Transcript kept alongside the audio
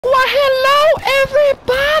Hello,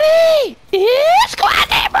 everybody! It's Squad.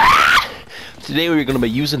 Today we're going to be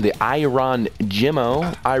using the Iron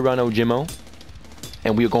Gimmo,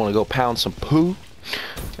 and we're going to go pound some poo,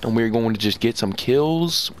 and we're going to just get some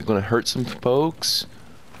kills. We're going to hurt some folks.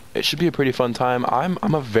 It should be a pretty fun time. I'm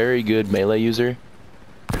a very good melee user.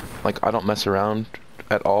 Like, I don't mess around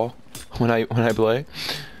at all when I play.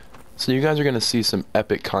 So you guys are going to see some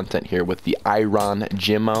epic content here with the Iron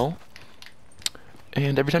Gimmo.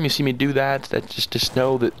 And every time you see me do that, just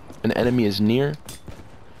know that an enemy is near,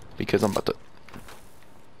 because I'm about to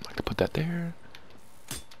put that there.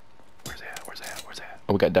 Where's that? Where's that? Where's that?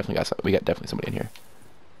 Oh, we got definitely somebody in here.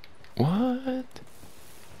 What?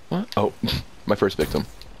 What? Oh, my first victim.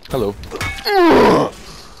 Hello.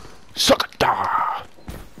 Suckada.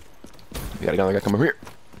 We got another guy coming over here.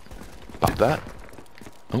 Pop that.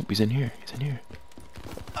 Oh, he's in here. He's in here.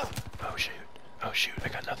 Oh shoot. Oh shoot. I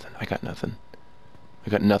got nothing. I got nothing. I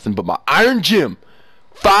got nothing but my Iron Gym.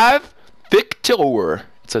 5 Victor.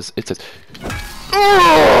 It says.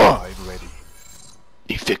 Oh!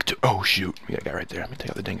 Victor. Oh shoot. We got a guy right there. I'm gonna take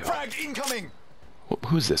out the dingo. Frag incoming.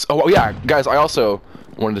 Who's this? Oh yeah, guys. I also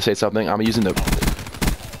wanted to say something. I'm using the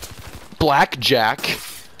Blackjack.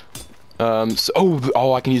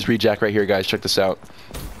 Oh, I can use Rejack right here, guys. Check this out.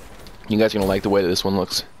 You guys are gonna like the way that this one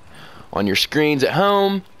looks on your screens at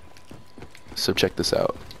home. So check this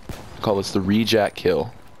out. Call this the Rejack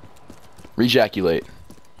kill. Rejaculate.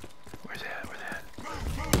 Where's that? Where's that?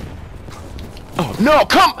 Oh no!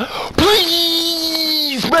 Come,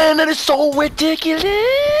 please, man! That is so ridiculous.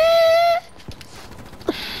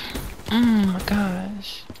 Oh my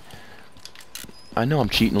gosh. I know I'm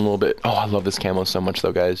cheating a little bit. Oh, I love this camo so much,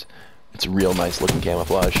 though, guys. It's a real nice looking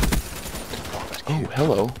camouflage. Oh,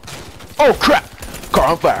 hello. Oh crap! Car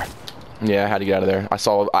on fire. Yeah, I had to get out of there. I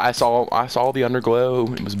saw the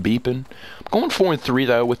underglow. It was beeping. I'm going 4-3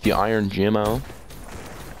 though with the Iron Gimmo.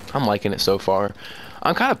 I'm liking it so far.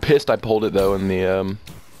 I'm kind of pissed I pulled it though in the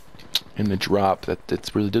drop.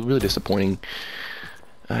 It's really disappointing.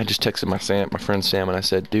 I just texted my friend Sam, and I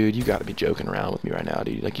said, "Dude, you got to be joking around with me right now,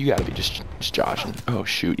 dude. Like, you got to be just joshing." Oh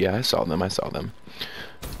shoot, yeah, I saw them.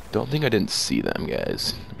 Don't think I didn't see them,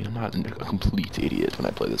 guys. I mean, I'm not a complete idiot when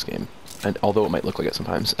I play this game. And although it might look like it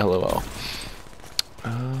sometimes, LOL.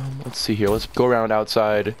 Let's see here. Let's go around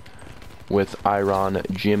outside with Iron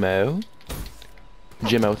Gimmo.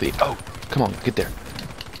 Oh, come on, get there.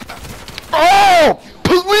 Oh,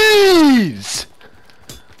 please!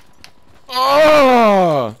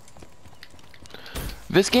 Oh!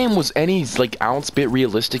 This game was any ounce bit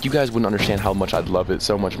realistic, you guys wouldn't understand how much I'd love it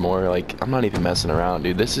so much more. Like, I'm not even messing around,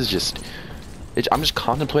 dude. This is just, I'm just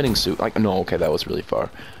contemplating no, okay, that was really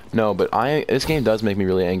far. No, but this game does make me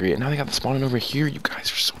really angry. And now they got the spawning over here. You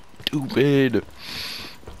guys are so stupid.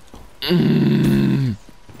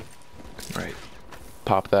 Right.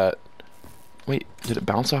 Pop that. Wait, did it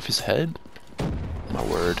bounce off his head? Oh my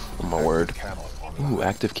word. Oh my word. Ooh,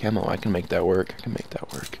 active camo. I can make that work.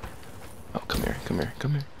 Oh, come here. Come here.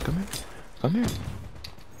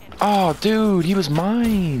 Oh, dude, he was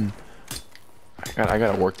mine. I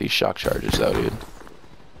gotta work these shock charges though, dude.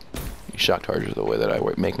 These shock charges are the way that I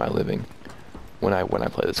make my living when I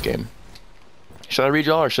play this game. Should I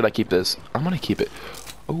redraw or should I keep this? I'm gonna keep it.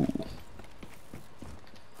 Oh,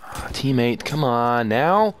 teammate, come on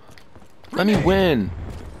now. Let me win.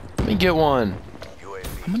 Let me get one.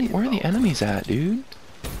 Where are the enemies at, dude?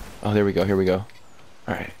 Oh, there we go. Here we go.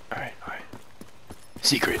 All right.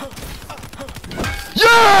 Secret.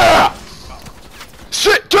 Yeah!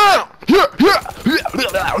 Sit down!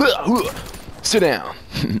 Sit down.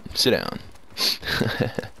 Sit down.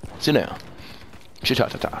 Sit down.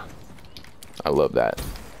 Shit-ta-ta-ta. I love that.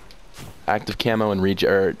 Active camo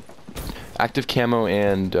and active camo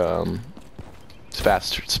and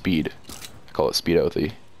fast speed. I call it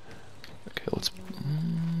speedothy. Okay, let's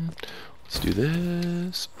do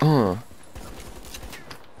this.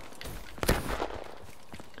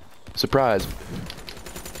 Surprise.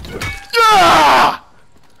 Yeah!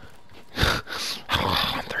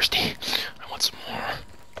 Oh, I'm thirsty. I want some more.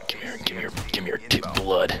 Give me your tip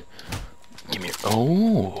blood. Give me your,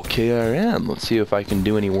 oh, KRM. Let's see if I can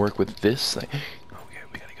do any work with this thing. Okay,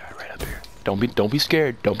 we got a guy right up here. Don't be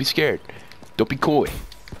scared. Don't be scared. Don't be coy.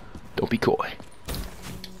 Don't be coy.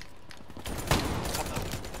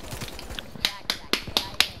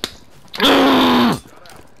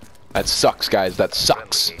 That sucks, guys. That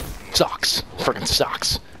sucks. Sucks. Freaking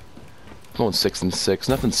sucks. I'm going 6 and 6.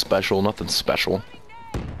 Nothing special. Nothing special.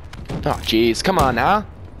 Oh, jeez. Come on now.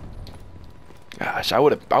 Gosh, I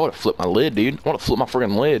would have flipped my lid, dude. I want to flip my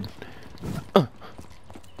friggin' lid. Come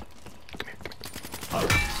here.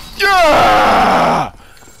 Yeah!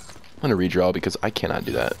 I'm gonna redraw because I cannot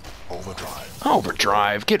do that. Overdrive.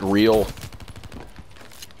 Overdrive, get real.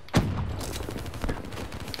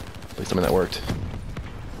 At least I mean that worked.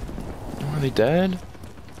 Oh, are they dead?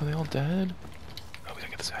 Are they all dead? Oh, we gotta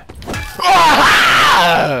get this guy.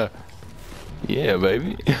 Ah! Yeah,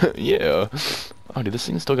 baby. Yeah. Oh, dude, this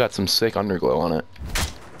thing still got some sick underglow on it.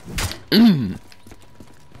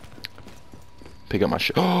 Pick up my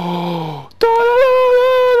shit. Oh!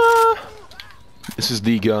 This is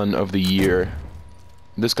the gun of the year.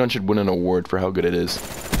 This gun should win an award for how good it is.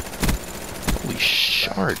 Holy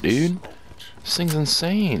shart, dude. This thing's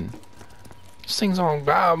insane. This thing's on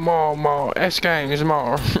more. S-gang is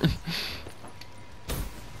more.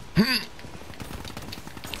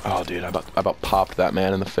 Oh, dude, I about popped that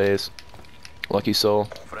man in the face. Lucky soul.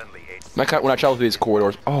 When I travel through these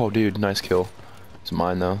corridors. Oh, dude, nice kill. It's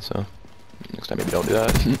mine, though, so next time maybe don't do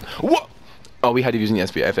that. What? Oh, we had to be using the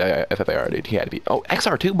FFAR, dude. He had to be. Oh,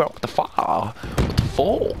 XR2, bro. What the fuck? What the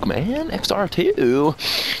fuck, man?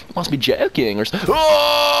 XR2? Must be joking or something.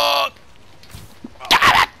 Oh!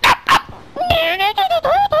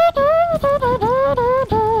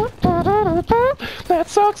 That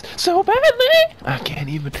sucks so badly. I can't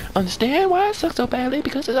even understand why it sucks so badly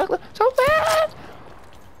because it sucks so bad.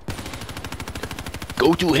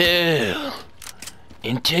 Go to hell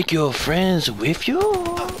and take your friends with you.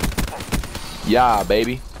 Yeah,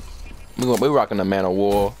 baby. We're rocking the man of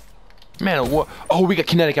war. Man of war. Oh, we got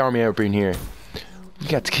kinetic armor up in here. We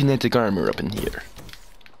got kinetic armor up in here.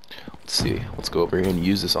 Let's see. Let's go over here and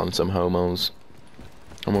use this on some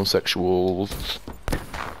homosexuals.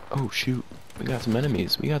 Oh, shoot. We got some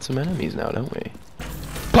enemies. We got some enemies now, don't we?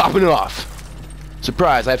 Popping it off.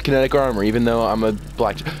 Surprise, I have kinetic armor, even though I'm a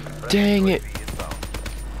blackjack. Dang it.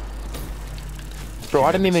 Bro,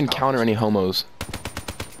 I didn't even encounter any homos.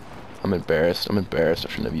 I'm embarrassed. I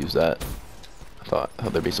shouldn't have used that. I thought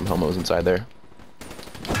there'd be some homos inside there.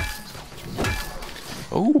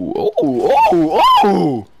 Oh!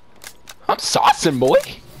 I'm saucing, boy.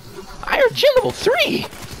 Iron Gym level 3.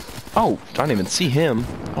 Oh, I didn't even see him.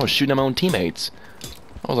 I was shooting at my own teammates.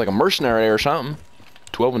 I was like a mercenary or something.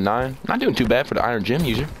 12 and 9. Not doing too bad for the Iron Gym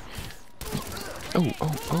user.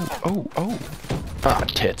 Oh. Ah,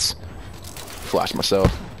 tits. Flash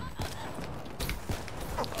myself.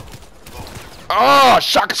 Oh,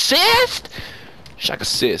 shock assist! Shock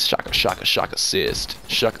assist.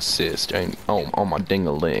 And on my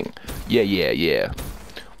ding-a-ling. Yeah.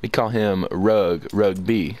 We call him Rug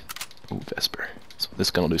B. Oh, Vesper. So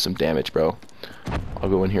this gun will do some damage, bro. I'll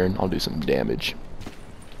go in here and I'll do some damage.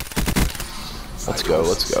 Let's go.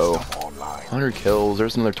 100 kills.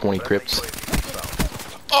 There's another 20 crypts.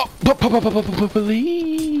 Oh,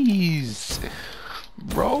 please.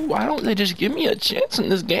 Bro, why don't they just give me a chance in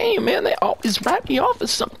this game, man? They always write me off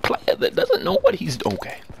as some player that doesn't know what he's doing.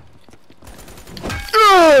 Okay.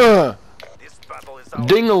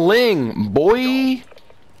 Ding-a-ling, boy.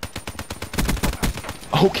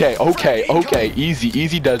 Okay.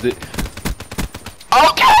 Easy does it.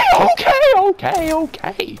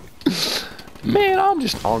 Okay. Man, I'm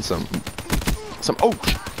just on some. Oh,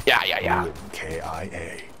 yeah.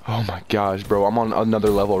 KIA. Oh my gosh, bro, I'm on another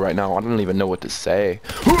level right now. I don't even know what to say.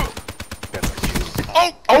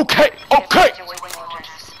 Oh, okay.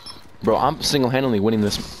 Bro, I'm single-handedly winning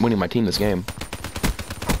my team this game.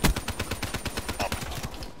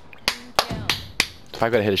 If I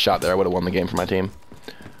could have hit a shot there, I would have won the game for my team.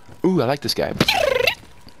 Ooh, I like this guy.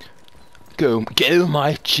 Go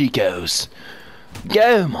my Chicos.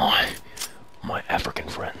 Go my African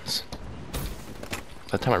friends.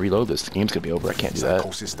 By the time I reload this, the game's gonna be over. I can't do that.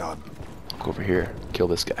 I'll go over here, kill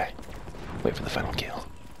this guy. Wait for the final kill.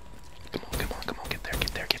 Come on.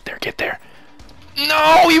 Get there.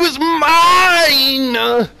 No, he was mine!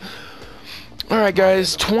 Alright,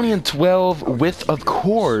 guys. 20 and 12 with, of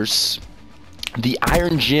course, the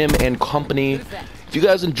Iron Gym and company. If you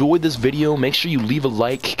guys enjoyed this video, make sure you leave a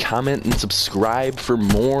like, comment, and subscribe for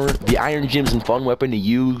more. The Iron Gym's a fun weapon to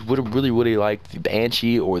use. Would have really liked the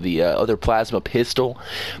Banshee or the other plasma pistol.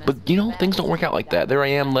 But, you know, things don't work out like that. There I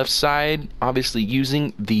am, left side, obviously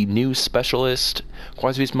using the new specialist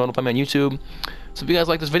Quasi-Beast model on YouTube. So if you guys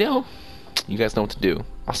like this video, you guys know what to do.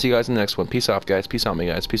 I'll see you guys in the next one. Peace out, guys. Peace out, me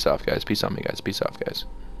guys. Peace out, guys.